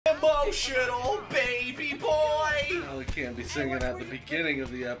emotional baby boy. Well, we can't be singing at the beginning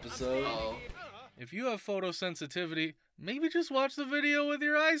of the episode. Oh. If you have photosensitivity, maybe just watch the video with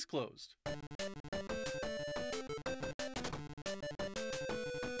your eyes closed.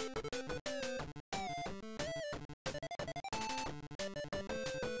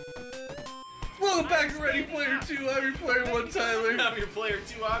 Welcome back to Ready Player 2. I'm your player 1, Tyler. I'm your player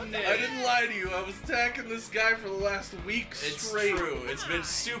 2, I'm Nick. I didn't lie to you. I was attacking this guy for the last week straight. It's true. It's been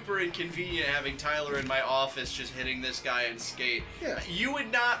super inconvenient having Tyler in my office just hitting this guy and skate. Yeah. You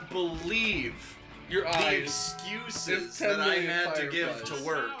would not believe Your the eyes. excuses 10 that I million had to give fireflies. to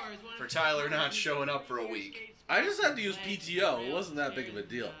work for Tyler not showing up for a week. I just had to use PTO. It wasn't that big of a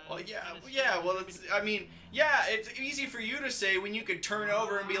deal. Well, yeah, well, it's easy for you to say when you could turn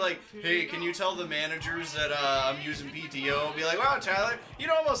over and be like, hey, can you tell the managers that I'm using PTO? Be like, wow, Tyler, you'd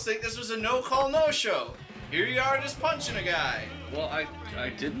almost think this was a no-call, no-show. Here you are just punching a guy. Well, I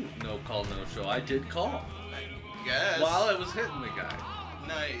didn't no-call, no-show. I did call. I guess. While I was hitting the guy.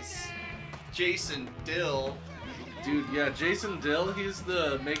 Nice. Jason Dill. Dude, yeah, Jason Dill, he's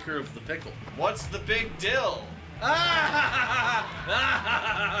the maker of the pickle. What's the big dill?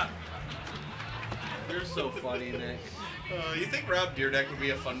 You're so funny, Nick. You think Rob Dyrdek would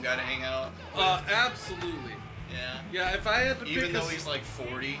be a fun guy to hang out? Absolutely. Yeah. Yeah, if I had to Even pick though he's like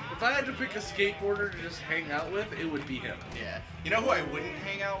 40. if I had to pick a skateboarder to just hang out with, it would be him. Yeah. You know who I wouldn't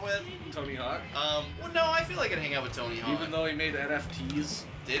hang out with? Tony Hawk. Well, no, I feel like I'd hang out with Tony Hawk. Even though he made NFTs.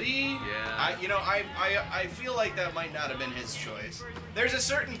 Did he? Yeah. I feel like that might not have been his choice. There's a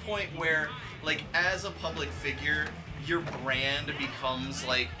certain point where, like, as a public figure, your brand becomes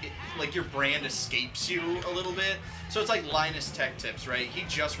like your brand escapes you a little bit. So it's like Linus Tech Tips, right? He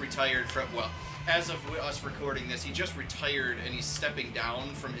just retired from, well, as of us recording this, he just retired and he's stepping down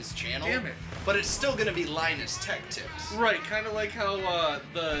from his channel. Damn it. But it's still gonna be Linus Tech Tips. Right, kind of like how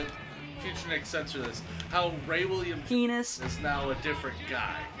the Future Nick censor this. How Ray Williams Penis. is now a different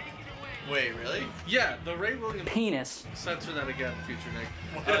guy. Wait, really? Yeah, the Ray Williams Penis. censor that again, Future Nick.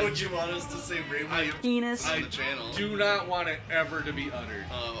 Why would you want us to say Ray Williams Penis. on the channel? Do not want it ever to be uttered.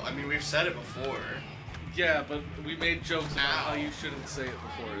 Oh, I mean, we've said it before. Yeah, but we made jokes about Ow. how you shouldn't say it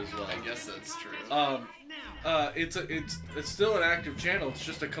before as well. I guess that's true. It's still an active channel. It's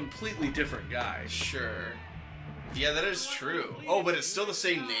just a completely different guy. Sure. Yeah, that is true. Oh, but it's still the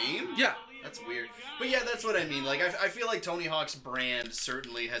same name? Yeah. That's weird. But yeah, that's what I mean. Like, I feel like Tony Hawk's brand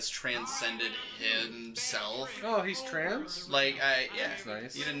certainly has transcended himself. Oh, he's trans? Like, yeah. That's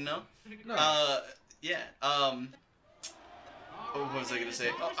nice. You didn't know? No. Yeah. What was I gonna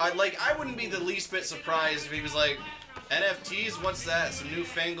say? I wouldn't be the least bit surprised if he was like, NFTs? What's that? Some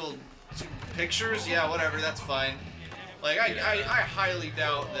newfangled pictures? Yeah, whatever. That's fine. Like, I highly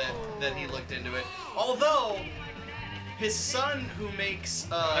doubt that he looked into it. Although, his son who makes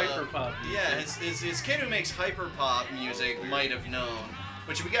Hyperpop music. Yeah, his kid who makes hyperpop music might have known.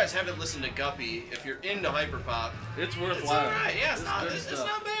 Which, if you guys haven't listened to Guppy, if you're into hyperpop, It's worthwhile. it's alright. Yeah, it's good stuff.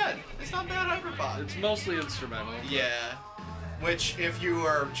 not bad. It's not bad hyperpop. It's mostly instrumental. but- Yeah. Which, if you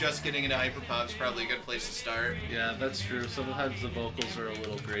are just getting into hyperpop, is probably a good place to start. Yeah, that's true. Sometimes the vocals are a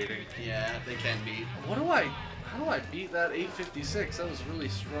little grating. Yeah, they can be. How do I beat that 856? That was really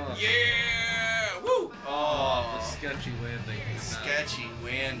strong. Yeah! Woo! The Oh, sketchy landing. sketchy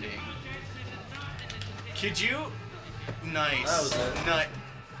landing. Could you? Nice. That was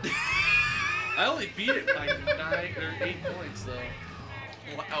it. I only beat it by 9 or 8 points though.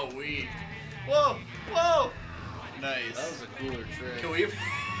 Wow, Whoa! Whoa! Nice. That was a cooler trick. Can we?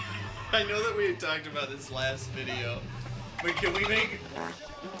 I know that we had talked about this last video, but can we make?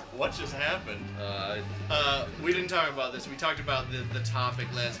 What just happened? We didn't talk about this. We talked about the topic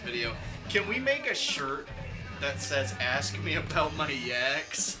last video. Can we make a shirt that says "Ask me about my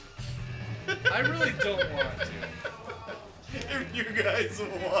yaks"? I really don't want to. If you guys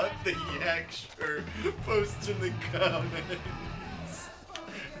want the yak shirt, post in the comments.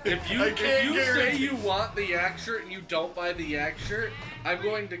 If you I can't say guarantee- you want the yak shirt and you don't buy the yak shirt, I'm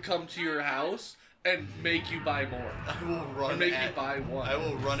going to come to your house and make you buy more. I will run Or make at you buy one. I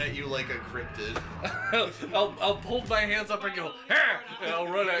will run at you like a cryptid. I'll hold my hands up and go, "Ah!" and I'll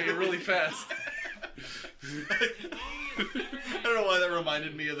run at you really fast. I don't know why that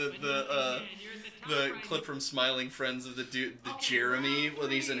reminded me of the clip from Smiling Friends of the Jeremy when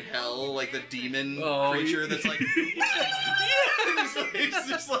he's in hell, like the demon creature that's like, he's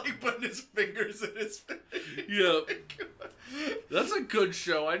just like putting his fingers in his face. Yep. That's a good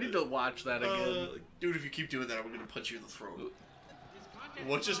show. I need to watch that again. Dude, if you keep doing that, I'm gonna punch you in the throat.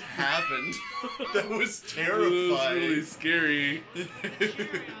 What just happened? That was terrifying. It was really scary.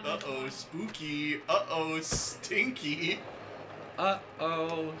 Uh-oh, spooky. Uh-oh, stinky.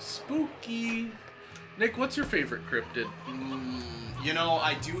 Uh-oh, spooky. Nick, what's your favorite cryptid? You know,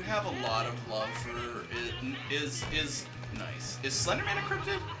 I do have a lot of love for is nice. Is Slenderman a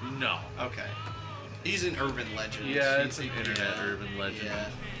cryptid? No. Okay. He's an urban legend. Yeah, it's an internet urban legend. Yeah.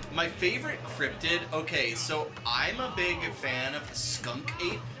 My favorite cryptid, okay, so I'm a big fan of the skunk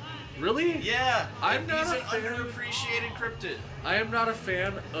ape. Really? Yeah. I'm not he's a an fan. underappreciated cryptid. I am not a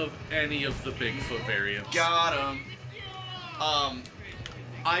fan of any of the Bigfoot variants. Got him.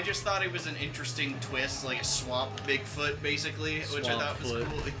 I just thought it was an interesting twist, like a swamp Bigfoot, basically, which I thought was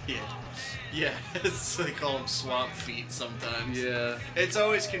cool. Yeah. Yeah, it's they call them swamp feet sometimes. Yeah. It's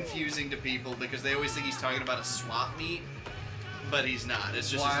always confusing to people because they always think he's talking about a swamp meat, but he's not.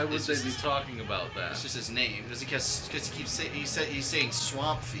 It's just why would they be talking about that? It's just his name, because he keeps he's saying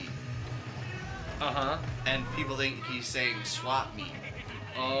swamp feet. And people think he's saying swamp meat.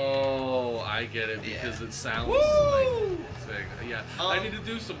 Oh, I get it because it sounds Woo! like yeah. I need to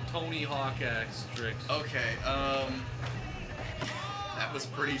do some Tony Hawk axe tricks. Okay. That was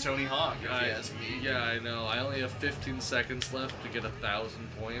pretty Tony Hawk, if you ask me. Yeah, I know. I only have 15 seconds left to get 1,000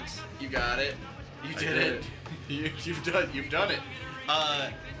 points. You got it. You did it. You've done it.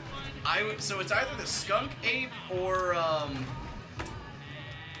 So it's either the skunk ape or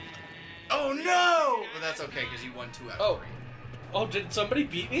Oh no! But that's okay because you won 2 out of 3. Oh, did somebody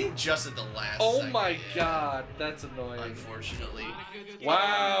beat me? Just at the last. Oh second. my god, that's annoying. Unfortunately.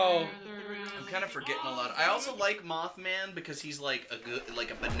 Wow. I'm kind of forgetting a lot. I also like Mothman because he's like a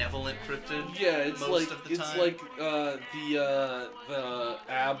benevolent cryptid. Yeah, it's most like of the time. the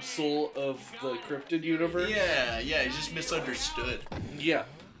Absol of the cryptid universe. Yeah, he's just misunderstood. Yeah.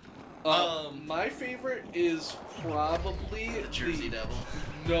 My favorite is probably The Jersey Devil.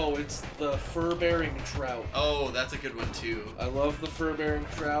 No, it's the fur-bearing trout. Oh, that's a good one too. I love the fur-bearing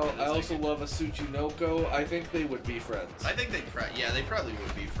trout. I also love a Tsuchinoko. I think they would be friends. I think they probably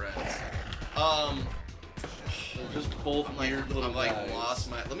would be friends. They're just both weird little guys. Lost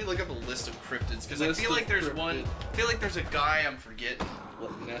my. Let me look up a list of cryptids because I feel like there's one. I feel like there's a guy I'm forgetting.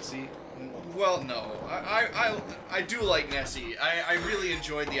 What, Nessie? Well, no. I do like Nessie. I really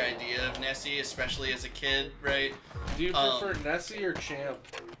enjoyed the idea of Nessie, especially as a kid, right? Do you prefer Nessie or Champ?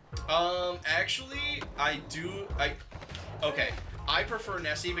 Actually, I do. Okay. I prefer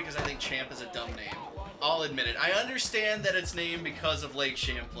Nessie because I think Champ is a dumb name. I'll admit it. I understand that it's named because of Lake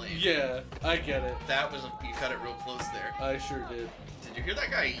Champlain. Yeah, I get it. That was you cut it real close there. I sure did. Did you hear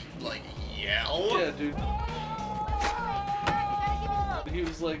that guy like yell? Yeah, dude. He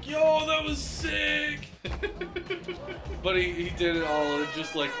was like, "Yo, that was sick!" But he did it all in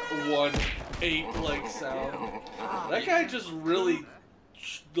just like one ape-like sound. That guy just really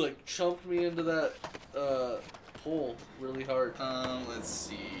like chumped me into that pole really hard. Let's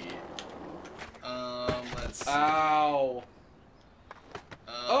see. Let's see. Ow.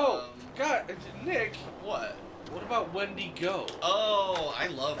 Oh, God, Nick. What? What about Wendy Go? Oh, I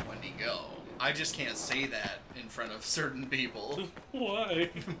love Wendy Go. I just can't say that in front of certain people. Why?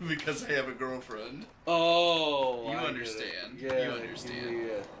 Because I have a girlfriend. Oh, you I understand. Yeah, You understand.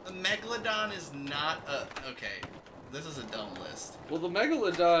 Yeah. The Megalodon is not a... Okay, this is a dumb list. Well, the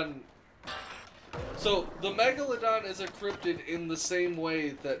Megalodon... So, the Megalodon is a cryptid in the same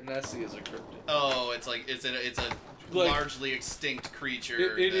way that Nessie is a cryptid. Oh, it's like... It's a like, largely extinct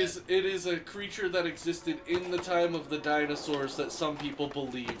creature. It is a creature that existed in the time of the dinosaurs that some people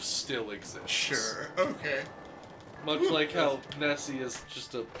believe still exists. Sure. Okay. Much like how Nessie is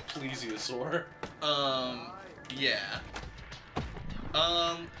just a plesiosaur. Yeah.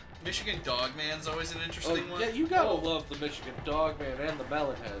 Michigan Dogman's always an interesting one. Yeah, you gotta love the Michigan Dogman and the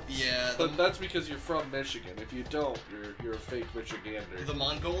Melonheads. Yeah. But that's because you're from Michigan. If you don't, you're a fake Michigander. The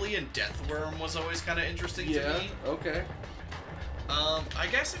Mongolian Deathworm was always kind of interesting to me. Okay. I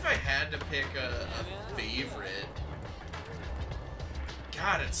guess if I had to pick a favorite...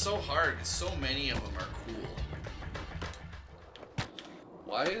 God, it's so hard because so many of them are cool.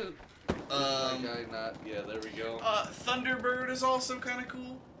 Why is my guy not... Yeah, there we go. Thunderbird is also kind of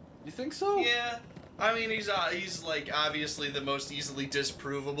cool. You think so? Yeah. I mean, he's like obviously the most easily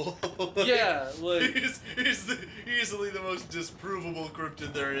disprovable. Yeah, like he's easily the most disprovable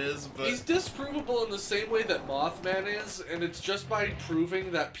cryptid there is. But he's disprovable in the same way that Mothman is, and it's just by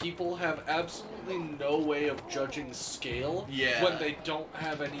proving that people have absolutely no way of judging scale when they don't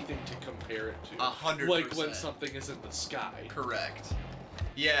have anything to compare it to. 100%. Like when something is in the sky. Correct.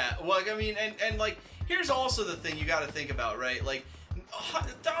 Yeah. Well, I mean, and like here's also the thing you got to think about, right? Like.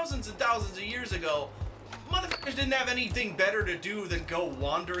 Thousands and thousands of years ago, motherfuckers didn't have anything better to do than go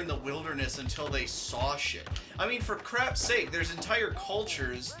wander in the wilderness until they saw shit. I mean, for crap's sake, there's entire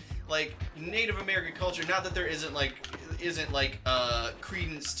cultures, like Native American culture, not that there isn't, like, isn't like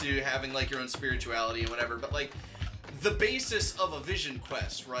credence to having like your own spirituality and whatever, but like the basis of a vision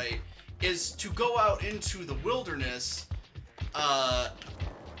quest, right, is to go out into the wilderness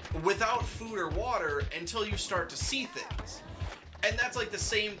without food or water until you start to see things. And that's like the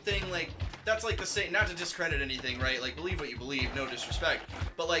same thing, like, that's like the same, not to discredit anything, right, like, believe what you believe, no disrespect,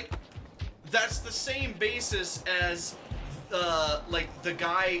 but like, that's the same basis as, like, the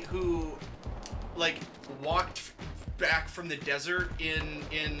guy who, like, walked back from the desert in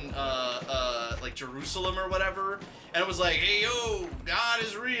like, Jerusalem or whatever, and it was like, hey, yo, God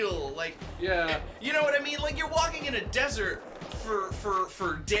is real, like, yeah, you know what I mean, like, you're walking in a desert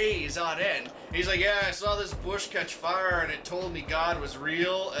for days on end. He's like, yeah, I saw this bush catch fire and it told me God was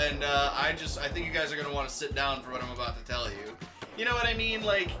real, and I think you guys are gonna want to sit down for what I'm about to tell you. You know what I mean?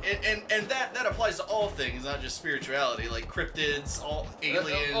 Like, and that applies to all things, not just spirituality, like cryptids, all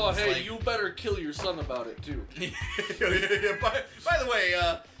aliens. Oh, hey, like, you better kill your son about it too. yeah. By the way,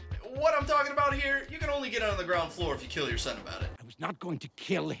 what I'm talking about here, you can only get on the ground floor if you kill your son about it. I was not going to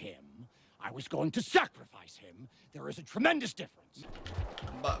kill him. I was going to sacrifice him. There is a tremendous difference.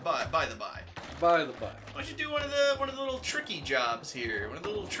 By the by. By the by. Why don't you do one of the little tricky jobs here? One of the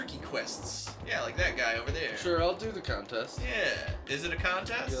little tricky quests. Yeah, like that guy over there. Sure, I'll do the contest. Yeah. Is it a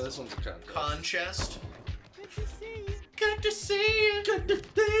contest? Yeah, this one's a contest. Conchest. Good to see you. Good to see you. Good to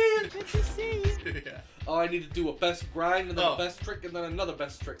see you. Good to see you. Yeah. Oh, I need to do a best grind and then a best trick and then another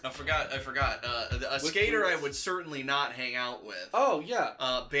best trick. I forgot. A skater I would certainly not hang out with. Oh, yeah.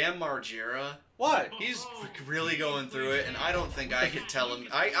 Bam Margera. Why? He's really going through it, and I don't think I could tell him.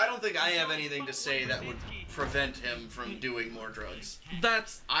 I don't think I have anything to say that would prevent him from doing more drugs.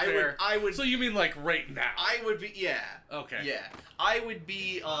 That's fair. I would. So you mean like right now? I would be. Yeah. Okay. Yeah. I would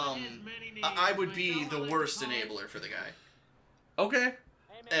be. I would be the worst enabler for the guy. Okay.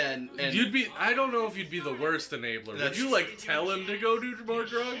 And you'd be. I don't know if you'd be the worst enabler. Would you like tell him to go do more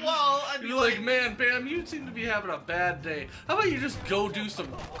drugs? Well, I'd be You're like, man, Bam, you seem to be having a bad day. How about you just go do some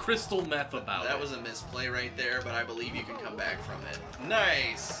crystal meth about it? That was a misplay right there, but I believe you can come back from it.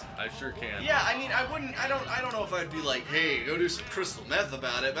 Nice. I sure can. Yeah, I mean, I wouldn't. I don't know if I'd be like, hey, go do some crystal meth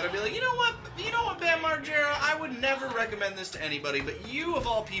about it. But I'd be like, you know what, Bam Margera, I would never recommend this to anybody. But you, of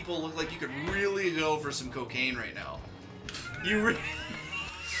all people, look like you could really go for some cocaine right now. You really.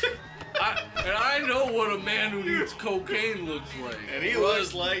 And I know what a man who needs cocaine looks like. And he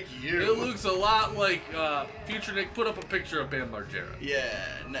looks like you. It looks a lot like Future Nick. Put up a picture of Bam Margera. Yeah,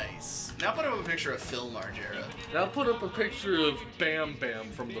 nice. Now put up a picture of Phil Margera. Now put up a picture of Bam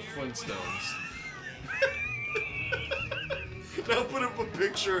Bam from the Flintstones. Now put up a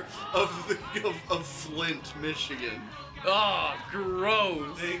picture of Flint, Michigan. Oh,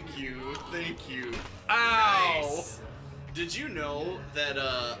 gross. Thank you. Thank you. Ow. Nice. Did you know that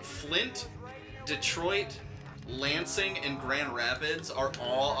Flint, Detroit, Lansing, and Grand Rapids are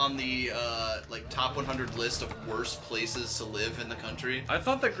all on the like top 100 list of worst places to live in the country? I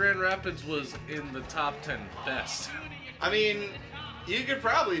thought that Grand Rapids was in the top 10 best. I mean, you could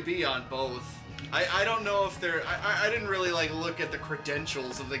probably be on both. I don't know if they're. I didn't really like look at the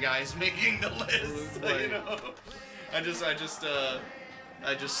credentials of the guys making the list. Right. You know,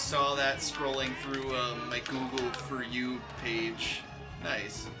 I just saw that scrolling through my Google For You page.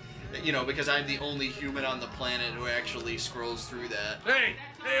 Nice. You know, because I'm the only human on the planet who actually scrolls through that. Hey!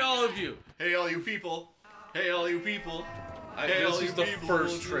 Hey, all of you! Hey, all you people! Hey, all you people! Hey, this all is you the people,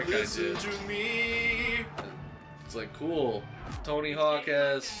 first trick I listen did. to me! It's like, cool. Tony Hawk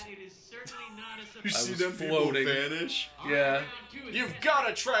as... You see was them floating. people vanish? Yeah. You've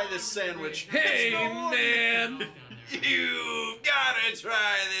gotta try this sandwich! Hey, It's no man! You've gotta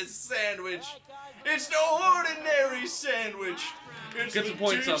try this sandwich! It's no ordinary sandwich! It's Get the some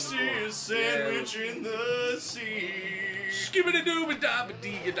points on the board. tastiest sandwich in the sea! Skibbity dooba dabba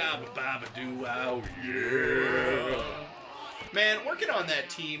dee dabba babba doo ow yeah. Man, working on that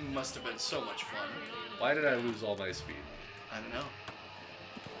team must have been so much fun. Why did I lose all my speed? I don't know.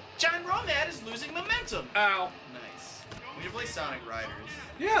 John Romad is losing momentum! Ow. Nice. We should play Sonic Riders.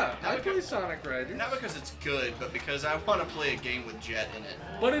 Yeah, I Okay. play Sonic Riders. Not because it's good, but because I want to play a game with Jet in it.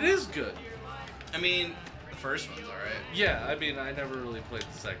 But it is good. I mean, the first one's alright. Yeah, I mean, I never really played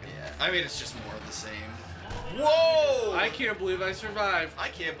the second. Yeah, I mean, it's just more of the same. Whoa! I can't believe I survived. I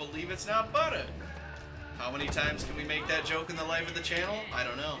can't believe it's not butter. How many times can we make that joke in the life of the channel? I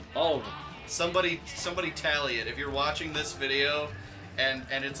don't know. All of them. Somebody tally it. If you're watching this video and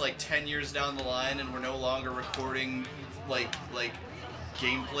it's like 10 years down the line and we're no longer recording like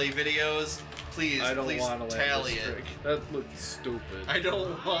gameplay videos, Please, I don't please want to tally land this it. trick. That looks stupid. I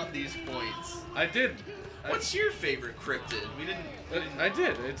don't want these points. I did. What's your favorite cryptid? We didn't. I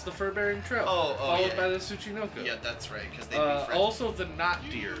did. It's the fur-bearing trout. Followed yeah. by the Tsuchinoko. Yeah, that's right. Because they be friends. Also the knot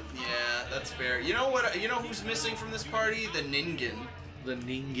deer. Yeah, that's fair. You know what? You know who's missing from this party? The Ningen. The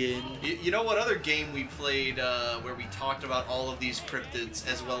Ningen. You know what other game we played where we talked about all of these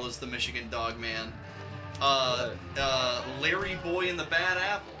cryptids as well as the Michigan Dogman? Larry Boy and the Bad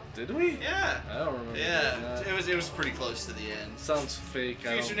Apple. Did we? Yeah. I don't remember. Yeah, it was pretty close to the end. Sounds fake.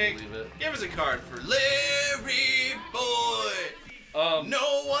 I don't believe it. Give us a card for Larry Boy.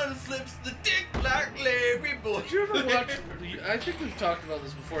 No one flips the dick like Larry Boy. Did you ever watch? I think we've talked about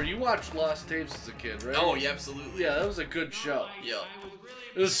this before. You watched Lost Tapes as a kid, right? Oh, yeah, absolutely. Yeah, that was a good show. Yo.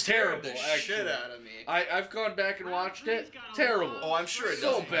 It was terrible. The actually. shit out of me. I've gone back and watched it. Terrible. Oh, I'm sure it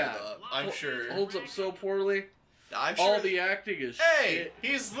so doesn't bad. hold up. I'm sure. Holds up so poorly. I'm sure. All the acting is Hey, shit.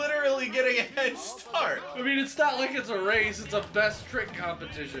 he's literally getting a head start. I mean, it's not like it's a race. It's a best trick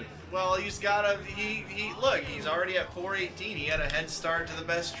competition. Well, he's got a look. He's already at 418. He had a head start to the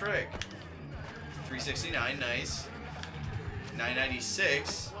best trick. 369, nice.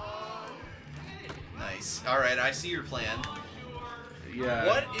 996. Nice. All right, I see your plan. Yeah.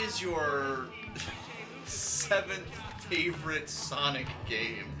 What is your 7th favorite Sonic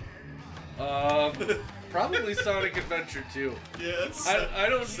game? Probably Sonic Adventure 2. Yes. I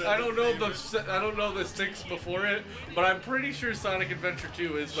don't know the 6 before it, but I'm pretty sure Sonic Adventure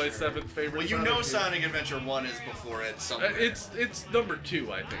 2 is my 7th favorite. Well, you Sonic know game. Sonic Adventure 1 is before it somewhere. It's number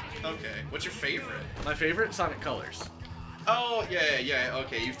 2, I think. Okay. What's your favorite? My favorite, Sonic Colors. Oh, yeah.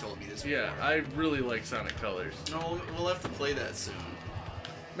 Okay, you've told me this before. Yeah, I really like Sonic Colors. No, we'll have to play that soon.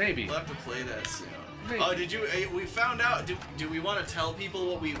 Maybe. We'll have to play that soon. Maybe. Oh, did you? We found out. Do we want to tell people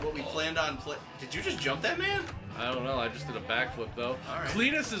what we planned on play? Did you just jump that man? I don't know. I just did a backflip though. All right.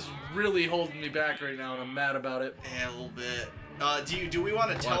 Cletus is really holding me back right now, and I'm mad about it. Yeah, a little bit. Do we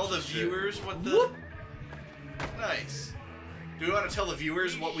want to tell the viewers what the? Whoop. Nice. Do we want to tell the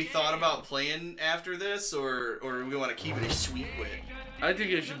viewers what we thought about playing after this, or do we want to keep it a secret? I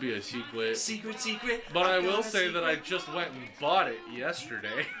think it should be a secret. Secret. But I will say that I just went and bought it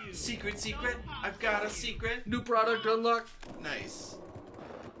yesterday. Secret. I've got a secret. New product unlocked. Nice.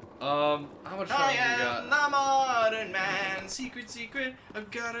 How much time I we got? am the modern man. Secret. I've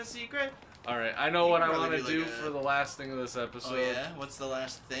got a secret. Alright, I know what I want to probably do do like for the last thing of this episode. Oh yeah? What's the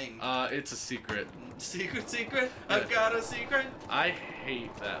last thing? It's a secret. Secret. I've got a secret. I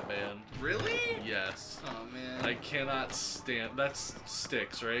hate that band. Really? Yes. Oh man. I cannot stand. That's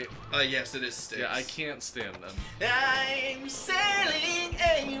Styx, right? Yes, it is Styx. Yeah, I can't stand them. I'm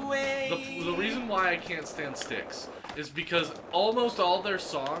sailing away. The reason why I can't stand Styx is because almost all their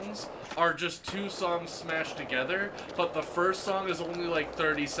songs are just 2 songs smashed together, but the first song is only like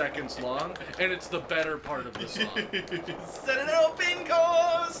 30 seconds long, and it's the better part of the song. Set an open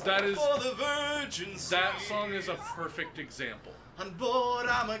course That is- for the Virgin That Sea. song is a perfect example. On board,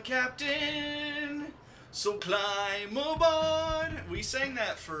 I'm a captain, so climb aboard. We sang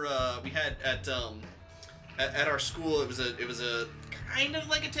that for we had at our school. It was a kind of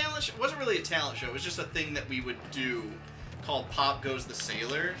like a talent show. It wasn't really a talent show. It was just a thing that we would do called Pop Goes the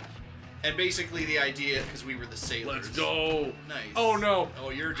Sailor. And basically the idea, because we were the sailors. Let's go. Nice. Oh no. Oh,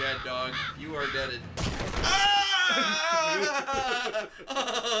 you're dead, dog. You are deaded.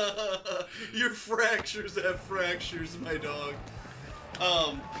 Your fractures have fractures, my dog.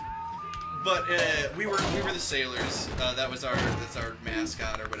 But we were the sailors. That's our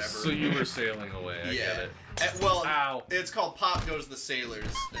mascot or whatever. So you were sailing away. I get it. Well, Ow. it's called Pop Goes the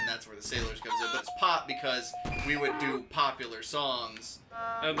Sailors, and that's where the sailors comes in. But it's pop because we would do popular songs.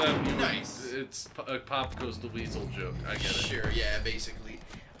 And then Nice. It's a Pop Goes the Weasel joke. I get it. Sure, yeah, basically.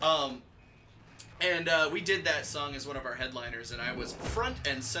 And we did that song as one of our headliners, and I was front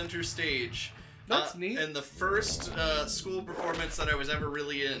and center stage. That's neat. In the first school performance that I was ever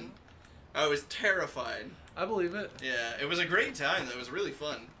really in. I was terrified. I believe it. Yeah, it was a great time. It was really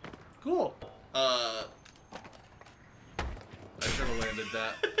fun. Cool. I should have landed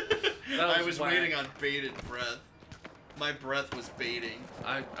that. I was whack. waiting on bated breath. My breath was baiting.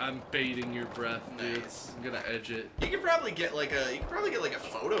 I'm baiting your breath, dude. Nice. I'm gonna edge it. You could probably get like a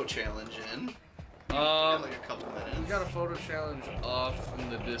photo challenge in. Like a couple minutes. We got a photo challenge off in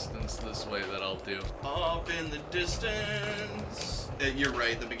the distance this way that I'll do. Off in the distance. You're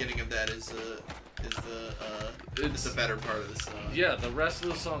right. The beginning of that is the better part of the song. Yeah, the rest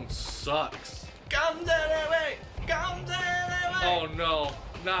of the song sucks. Come that way. Come that way. Oh no,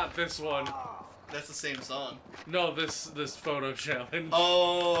 not this one. That's the same song. No, this photo challenge.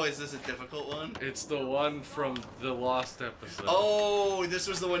 Oh, is this a difficult one? It's the one from the Lost episode. Oh, this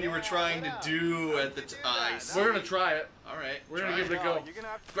was the one you were trying to do at the time. We're gonna try it. Alright. We're gonna give it a go.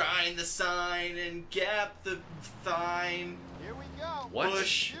 Grind the sign and gap the thine. Here we go. What?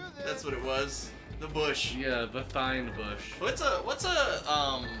 Bush. That's what it was. The bush. Yeah, the Thine Bush. What's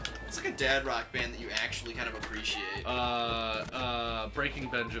like a dad rock band that you actually kind of appreciate? Breaking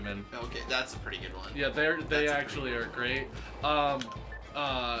Benjamin. Okay, that's a pretty good one. Yeah, they actually are great. What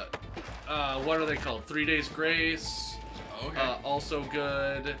are they called? 3 Days Grace. Okay. Also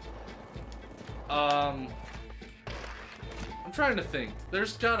good. I'm trying to think.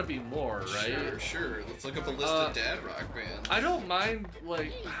 There's gotta be more, right? Sure. Let's look up a list of dad rock bands. I don't mind,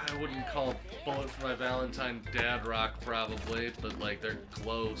 like, I wouldn't call Bullet for My Valentine dad rock probably, but like they're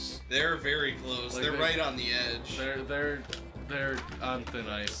close. They're very close. Like, they're right on the edge. They're on thin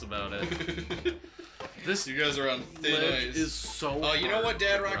ice about it. This You guys are on thin ledge ice. is so You know hard what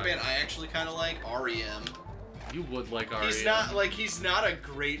dad to rock ride. band I actually kind of like? REM. You would like REM. He's not a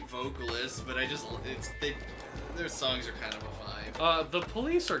great vocalist, but their songs are kind of a vibe. The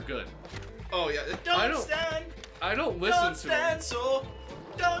Police are good. Oh yeah, I don't listen don't to them.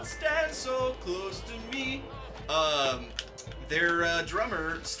 don't stand so close to me. Their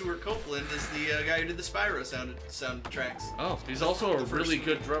drummer Stuart Copeland is the guy who did the Spyro soundtracks. Oh, he's also a The first really one.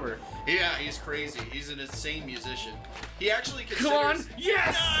 good drummer. Yeah, he's crazy. He's an insane musician. He actually considers. Come on!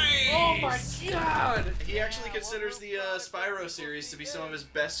 Yes! Nice! Oh my god! He actually considers the Spyro series to be some of his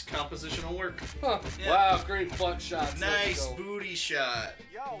best compositional work. Huh. Yeah. Wow, great butt shots. Nice Let's go. booty shot.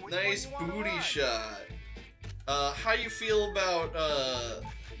 Yo, which Nice one you wanna booty ride? shot. How you feel about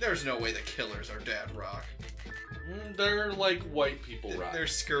there's no way the Killers are dad rock. They're like white people rock. They're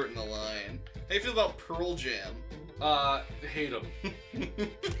skirting the line. How you feel about Pearl Jam? Hate them.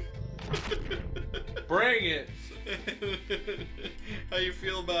 Bring it. How you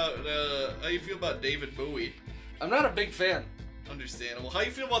feel about David Bowie? I'm not a big fan. Understandable. How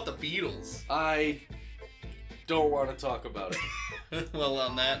you feel about the Beatles? I don't want to talk about it. Well,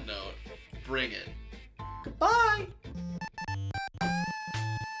 on that note, bring it. Goodbye.